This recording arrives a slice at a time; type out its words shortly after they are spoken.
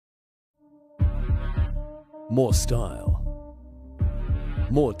More style.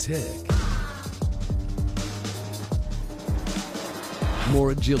 More tech.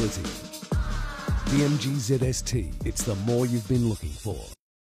 More agility. The MG ZST. It's the more you've been looking for.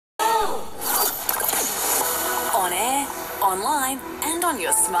 On air, online, and on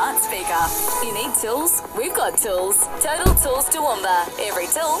your smart speaker. You need tools? We've got tools. Total Tools Toowoomba. Every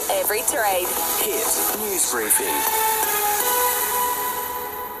tool, every trade. Hit News Briefing.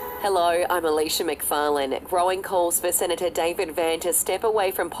 Hello, I'm Alicia McFarland. Growing calls for Senator David Van to step away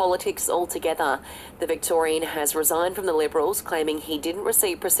from politics altogether. The Victorian has resigned from the Liberals, claiming he didn't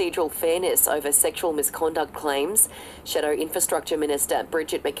receive procedural fairness over sexual misconduct claims. Shadow Infrastructure Minister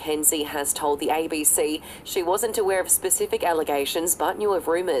Bridget McKenzie has told the ABC she wasn't aware of specific allegations but knew of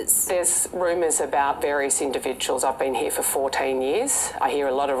rumours. There's rumours about various individuals. I've been here for 14 years. I hear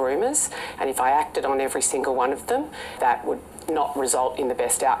a lot of rumours, and if I acted on every single one of them, that would not result in the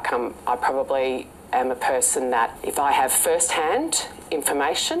best outcome. I probably am a person that if I have first-hand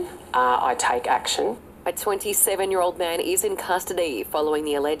information, I take action. A 27-year-old man is in custody following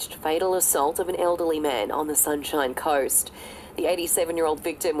the alleged fatal assault of an elderly man on the Sunshine Coast. The 87-year-old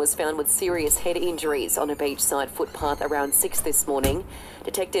victim was found with serious head injuries on a beachside footpath around 6 this morning.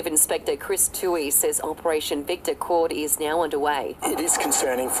 Detective Inspector Chris Toohey says Operation Victor Court is now underway. It is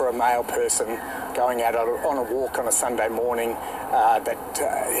concerning for a male person going out on a walk on a Sunday morning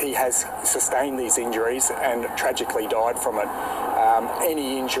that he has sustained these injuries and tragically died from it.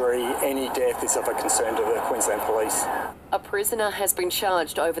 Any injury, any death is of a concern to the Queensland Police. A prisoner has been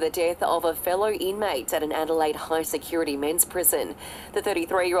charged over the death of a fellow inmate at an Adelaide high-security men's prison. The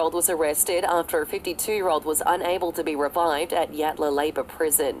 33-year-old was arrested after a 52-year-old was unable to be revived at Yatala Labor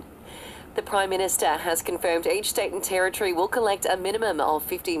Prison. The Prime Minister has confirmed each state and territory will collect a minimum of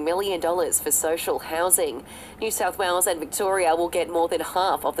 $50 million for social housing. New South Wales and Victoria will get more than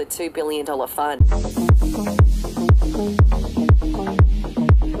half of the $2 billion fund.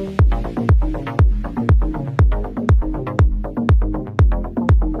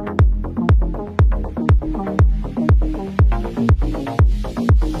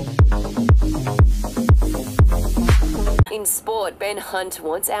 In sport, Ben Hunt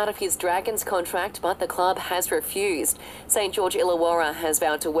wants out of his Dragons contract, but the club has refused. St George Illawarra has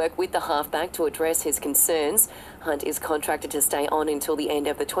vowed to work with the halfback to address his concerns. Hunt is contracted to stay on until the end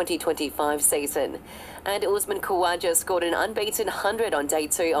of the 2025 season. And Usman Khawaja scored an unbeaten 100 on day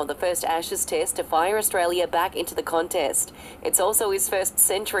 2 of the first Ashes Test to fire Australia back into the contest. It's also his first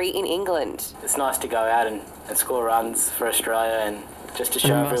century in England. It's nice to go out and score runs for Australia and just to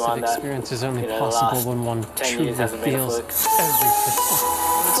show everyone that experience is only possible when one 10 years hasn't been a fluke.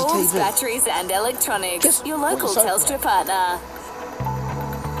 Phones, batteries and electronics. Your local Telstra partner.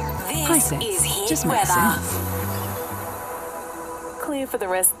 This is Hit Weather. Clear for the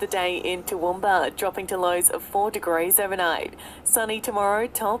rest of the day in Toowoomba, dropping to lows of 4 degrees overnight. Sunny tomorrow,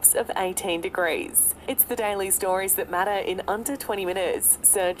 tops of 18 degrees. It's the daily stories that matter in under 20 minutes.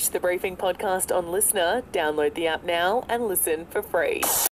 Search the Briefing podcast on Listener, download the app now and listen for free.